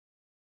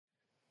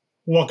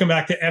Welcome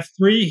back to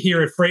F3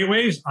 here at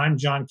FreightWaves. I'm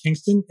John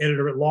Kingston,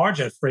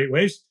 editor-at-large at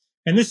FreightWaves,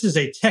 and this is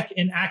a Tech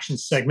in Action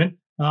segment.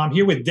 I'm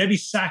here with Debbie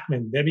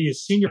Sackman. Debbie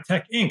is Senior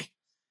Tech Inc.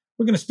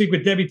 We're going to speak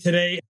with Debbie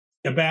today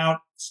about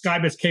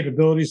Skybit's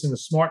capabilities in the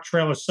smart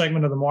trailer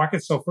segment of the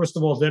market. So first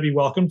of all, Debbie,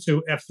 welcome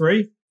to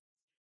F3.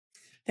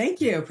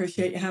 Thank you.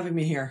 Appreciate you having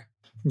me here.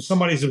 From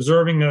somebody's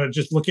observing,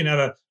 just looking at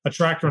a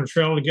tractor and a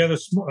trailer together,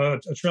 a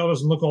trailer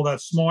doesn't look all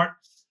that smart,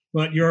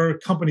 but your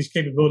company's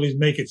capabilities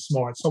make it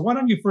smart. So why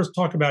don't you first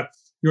talk about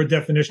your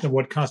definition of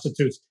what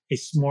constitutes a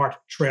smart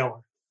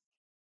trailer?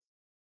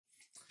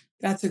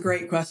 That's a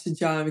great question,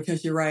 John,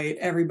 because you're right.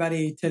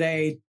 Everybody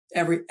today,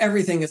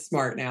 everything is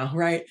smart now,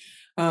 right?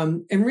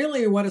 And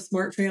really what a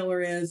smart trailer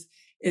is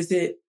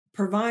it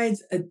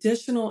provides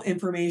additional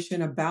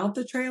information about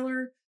the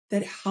trailer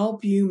that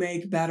help you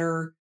make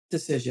better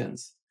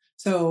decisions.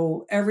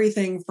 So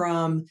everything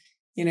from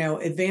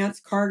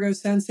advanced cargo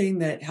sensing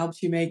that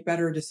helps you make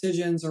better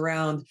decisions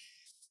around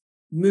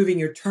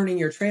turning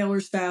your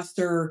trailers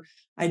faster,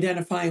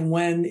 identifying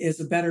when is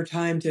a better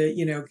time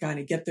to, kind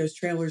of get those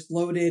trailers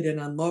loaded and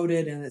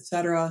unloaded and et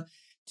cetera,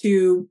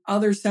 to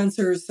other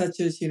sensors such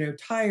as,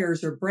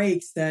 tires or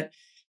brakes that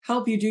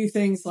help you do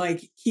things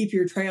like keep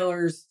your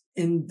trailers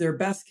in their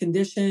best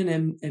condition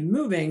and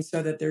moving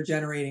so that they're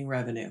generating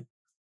revenue.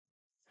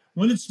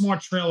 When did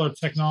smart trailer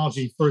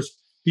technology first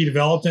be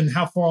developed and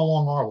how far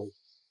along are we?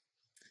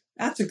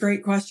 That's a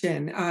great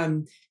question.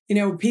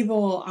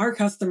 Our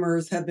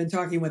customers have been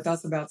talking with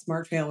us about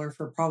smart trailer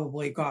for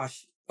probably,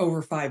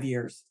 over 5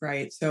 years,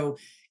 right? So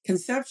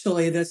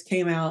conceptually, this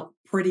came out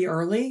pretty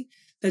early.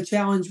 The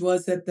challenge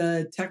was that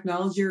the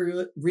technology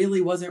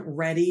really wasn't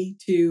ready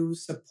to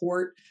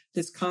support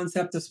this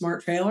concept of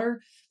smart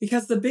trailer,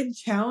 because the big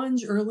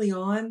challenge early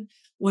on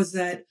was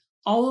that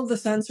all of the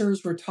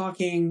sensors were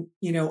talking,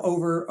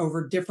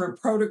 over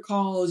different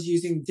protocols,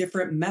 using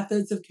different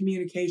methods of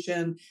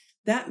communication.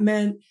 That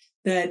meant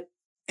that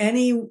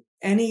any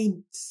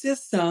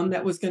system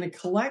that was going to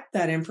collect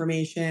that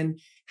information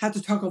had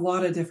to talk a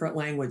lot of different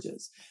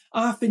languages.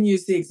 I often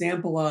use the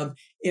example of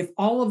if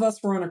all of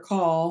us were on a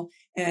call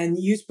and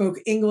you spoke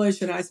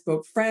English and I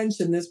spoke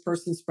French and this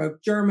person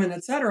spoke German,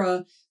 et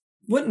cetera,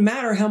 wouldn't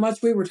matter how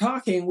much we were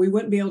talking, we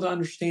wouldn't be able to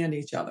understand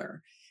each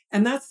other.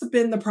 And that's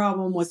been the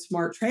problem with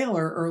smart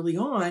trailer early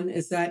on,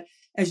 is that,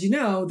 as you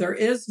know, there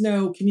is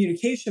no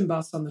communication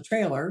bus on the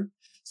trailer.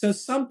 So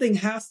something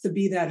has to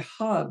be that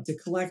hub to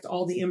collect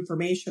all the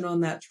information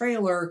on that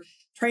trailer,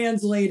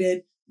 translate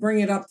it,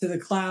 bring it up to the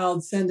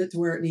cloud, send it to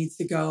where it needs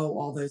to go,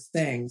 all those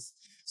things.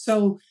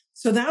 So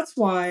that's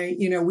why,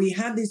 we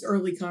had these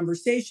early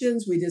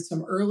conversations. We did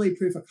some early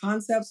proof of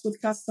concepts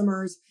with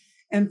customers,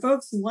 and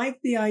folks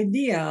liked the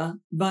idea,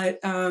 but,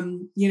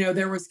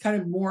 there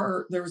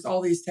was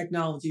all these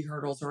technology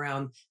hurdles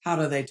around how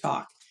do they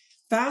talk.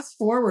 Fast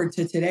forward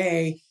to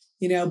today,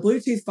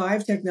 Bluetooth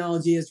 5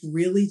 technology has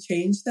really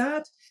changed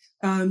that,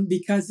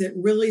 because it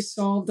really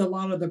solved a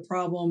lot of the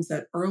problems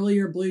that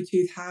earlier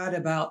Bluetooth had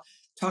about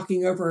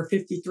talking over a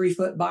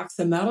 53-foot box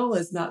of metal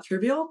is not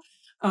trivial.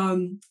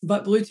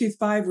 But Bluetooth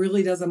 5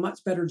 really does a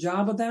much better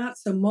job of that.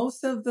 So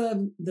most of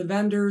the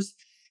vendors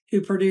who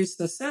produce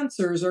the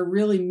sensors are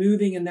really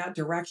moving in that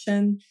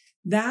direction.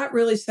 That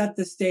really set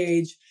the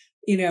stage,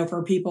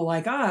 for people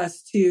like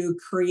us to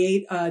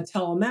create a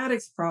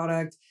telematics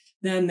product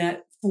then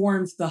that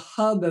forms the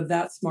hub of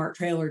that smart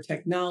trailer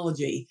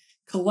technology,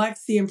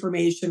 collects the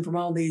information from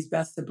all these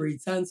best of breed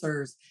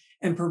sensors,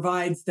 and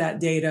provides that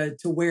data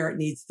to where it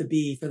needs to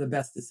be for the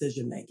best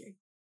decision making.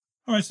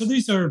 All right, so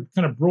these are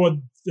kind of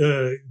broad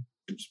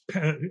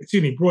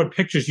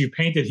pictures you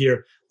painted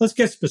here. Let's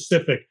get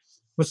specific.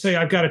 Let's say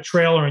I've got a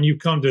trailer and you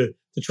come to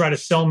try to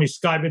sell me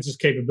Skybit's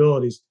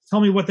capabilities.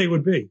 Tell me what they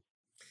would be.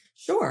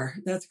 Sure,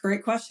 that's a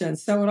great question.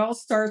 So it all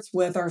starts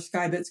with our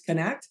Skybits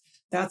Connect.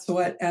 That's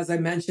what, as I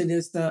mentioned,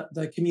 is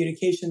the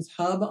communications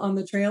hub on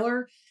the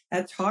trailer.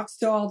 That talks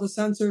to all the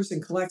sensors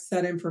and collects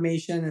that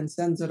information and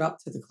sends it up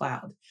to the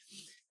cloud.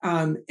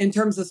 In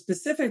terms of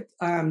specific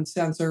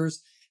sensors,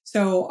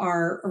 so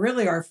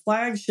our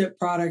flagship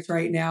product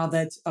right now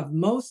that's of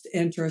most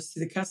interest to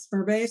the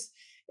customer base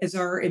is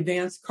our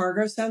advanced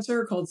cargo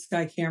sensor called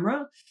Sky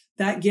Camera.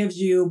 That gives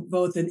you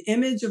both an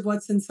image of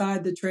what's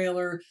inside the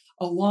trailer,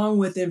 along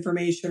with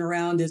information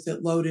around, is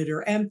it loaded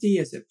or empty?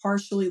 Is it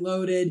partially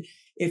loaded?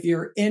 If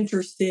you're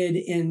interested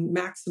in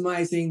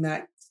maximizing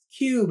that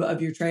cube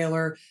of your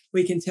trailer,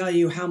 we can tell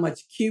you how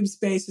much cube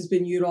space has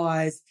been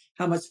utilized,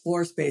 how much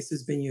floor space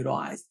has been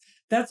utilized.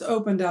 That's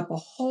opened up a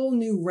whole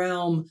new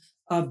realm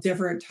of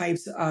different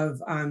types of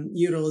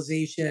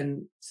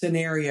utilization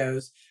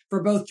scenarios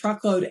for both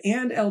truckload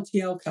and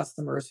LTL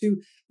customers who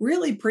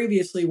really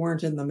previously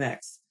weren't in the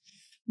mix.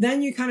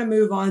 Then you kind of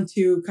move on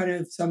to kind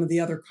of some of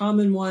the other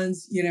common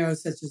ones,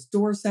 such as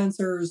door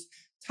sensors,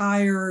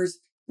 tires,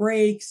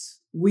 brakes,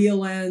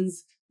 wheel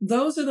ends.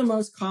 Those are the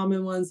most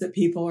common ones that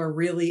people are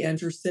really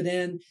interested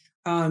in,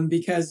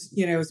 because,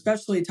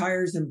 especially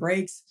tires and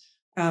brakes.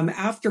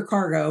 After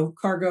cargo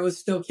is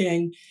still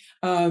king,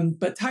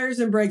 but tires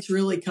and brakes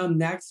really come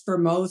next for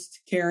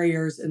most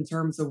carriers in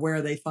terms of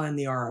where they find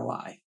the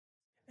ROI.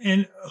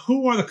 And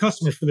who are the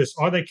customers for this?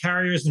 Are they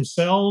carriers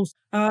themselves?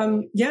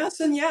 Yes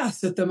and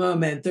yes at the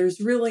moment. There's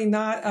really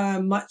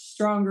not much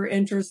stronger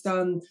interest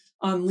on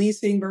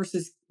leasing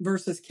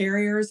versus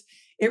carriers.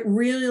 It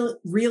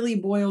really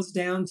boils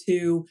down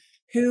to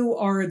who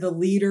are the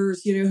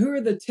leaders, who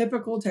are the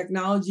typical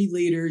technology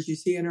leaders you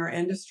see in our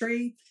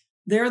industry.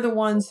 They're the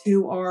ones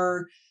who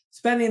are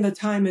spending the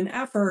time and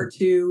effort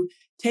to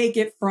take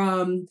it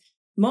from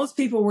most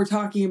people were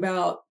talking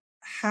about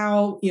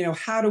how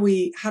do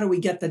we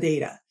get the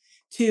data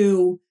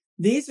to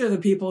these are the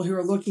people who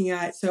are looking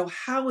at, so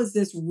how is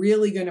this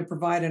really going to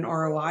provide an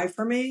ROI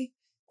for me?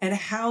 And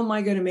how am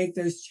I going to make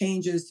those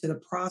changes to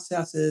the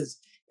processes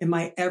in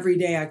my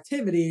everyday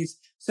activities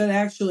so to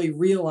actually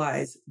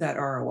realize that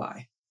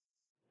ROI?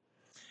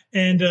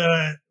 And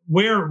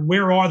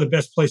where are the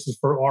best places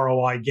for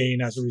ROI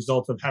gain as a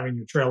result of having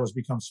your trailers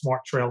become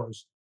smart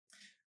trailers?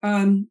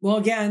 Well,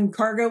 again,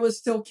 cargo is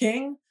still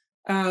king.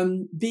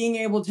 Being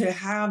able to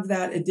have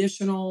that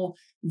additional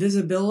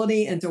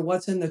visibility into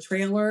what's in the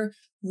trailer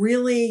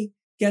really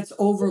gets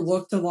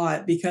overlooked a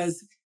lot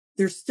because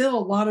there's still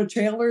a lot of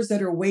trailers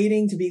that are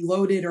waiting to be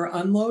loaded or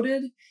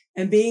unloaded.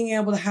 And being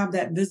able to have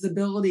that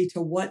visibility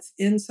to what's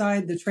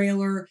inside the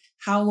trailer,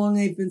 how long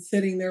they've been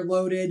sitting there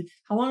loaded,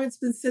 how long it's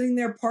been sitting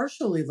there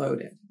partially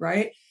loaded,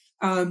 right?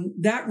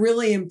 That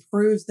really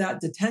improves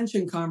that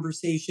detention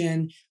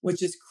conversation,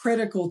 which is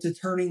critical to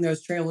turning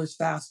those trailers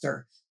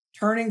faster.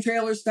 Turning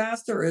trailers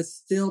faster is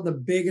still the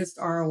biggest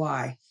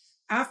ROI.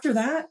 After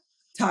that,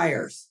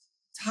 tires.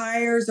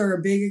 Tires are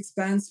a big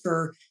expense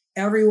for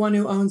everyone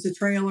who owns a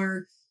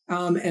trailer.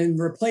 And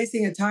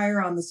replacing a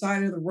tire on the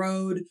side of the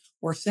road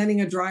or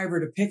sending a driver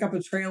to pick up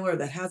a trailer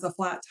that has a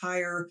flat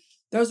tire,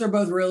 those are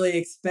both really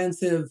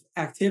expensive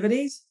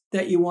activities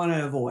that you want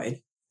to avoid.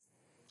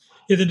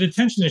 Yeah, the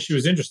detention issue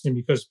is interesting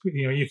because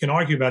you can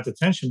argue about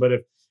detention, but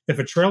if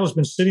a trailer's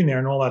been sitting there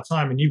and all that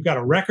time and you've got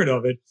a record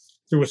of it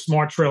through a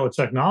smart trailer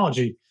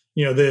technology,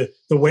 the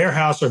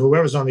warehouse or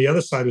whoever's on the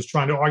other side is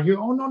trying to argue,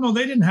 oh no,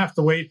 they didn't have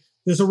to wait.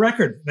 There's a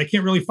record. They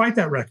can't really fight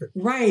that record.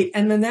 Right.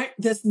 And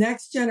this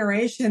next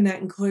generation that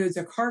includes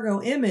a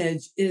cargo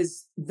image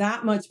is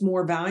that much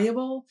more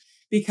valuable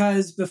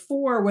because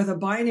before with a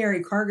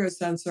binary cargo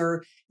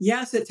sensor,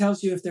 yes, it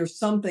tells you if there's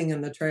something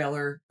in the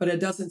trailer, but it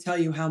doesn't tell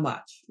you how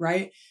much,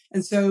 right?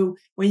 And so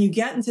when you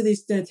get into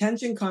these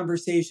detention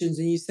conversations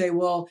and you say,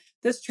 well,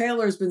 this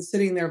trailer has been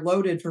sitting there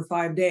loaded for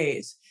 5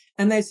 days.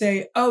 And they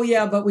say, oh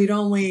yeah, but we'd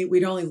only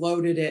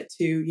loaded it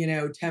to,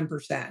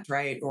 10%,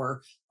 right?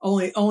 Or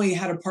only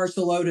had a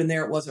partial load in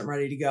there. It wasn't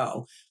ready to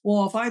go.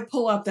 Well, if I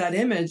pull up that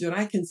image and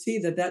I can see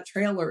that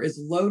trailer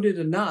is loaded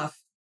enough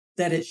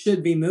that it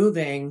should be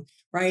moving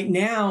right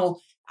now,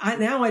 I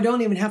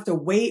don't even have to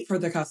wait for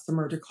the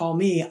customer to call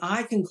me.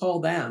 I can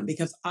call them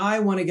because I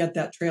want to get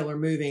that trailer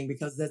moving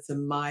because that's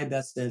in my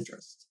best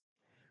interest.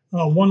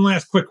 One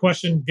last quick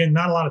question. Again,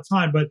 not a lot of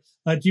time, but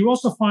do you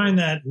also find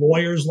that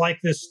lawyers like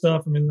this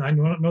stuff? I mean, I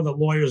know that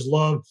lawyers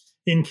love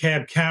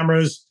in-cab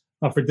cameras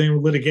for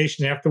doing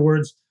litigation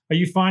afterwards. Are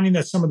you finding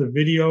that some of the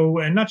video,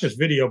 and not just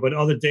video, but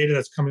other data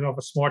that's coming off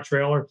a smart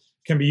trailer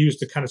can be used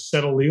to kind of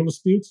settle legal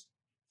disputes?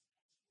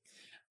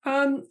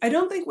 I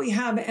don't think we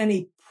have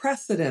any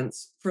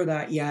precedents for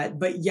that yet,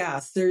 but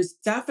yes, there's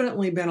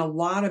definitely been a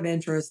lot of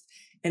interest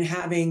in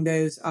having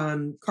those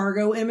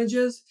cargo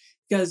images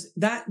because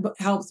that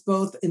helps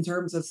both in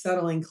terms of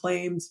settling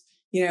claims,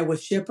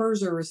 with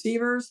shippers or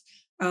receivers,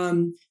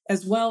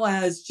 as well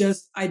as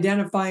just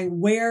identifying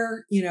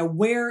where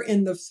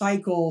in the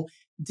cycle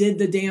did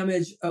the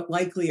damage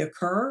likely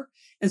occur.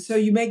 And so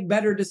you make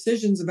better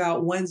decisions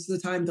about when's the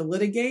time to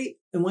litigate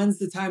and when's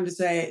the time to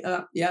say,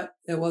 yep,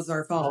 it was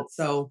our fault.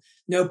 So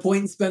no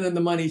point in spending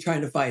the money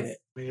trying to fight it.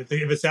 I mean, if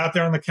it's out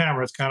there on the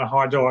camera, it's kind of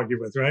hard to argue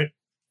with, right?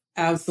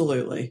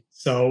 Absolutely.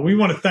 So we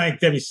want to thank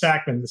Debbie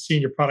Sackman, the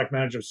Senior Product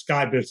Manager of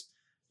Skybits,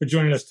 for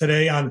joining us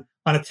today on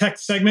a tech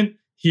segment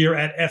here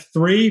at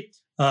F3.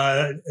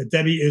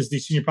 Debbie is the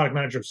Senior Product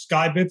Manager of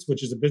Skybits,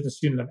 which is a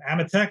business unit of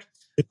Amatech.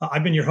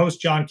 I've been your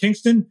host, John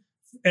Kingston,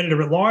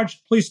 Editor at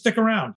Large. Please stick around.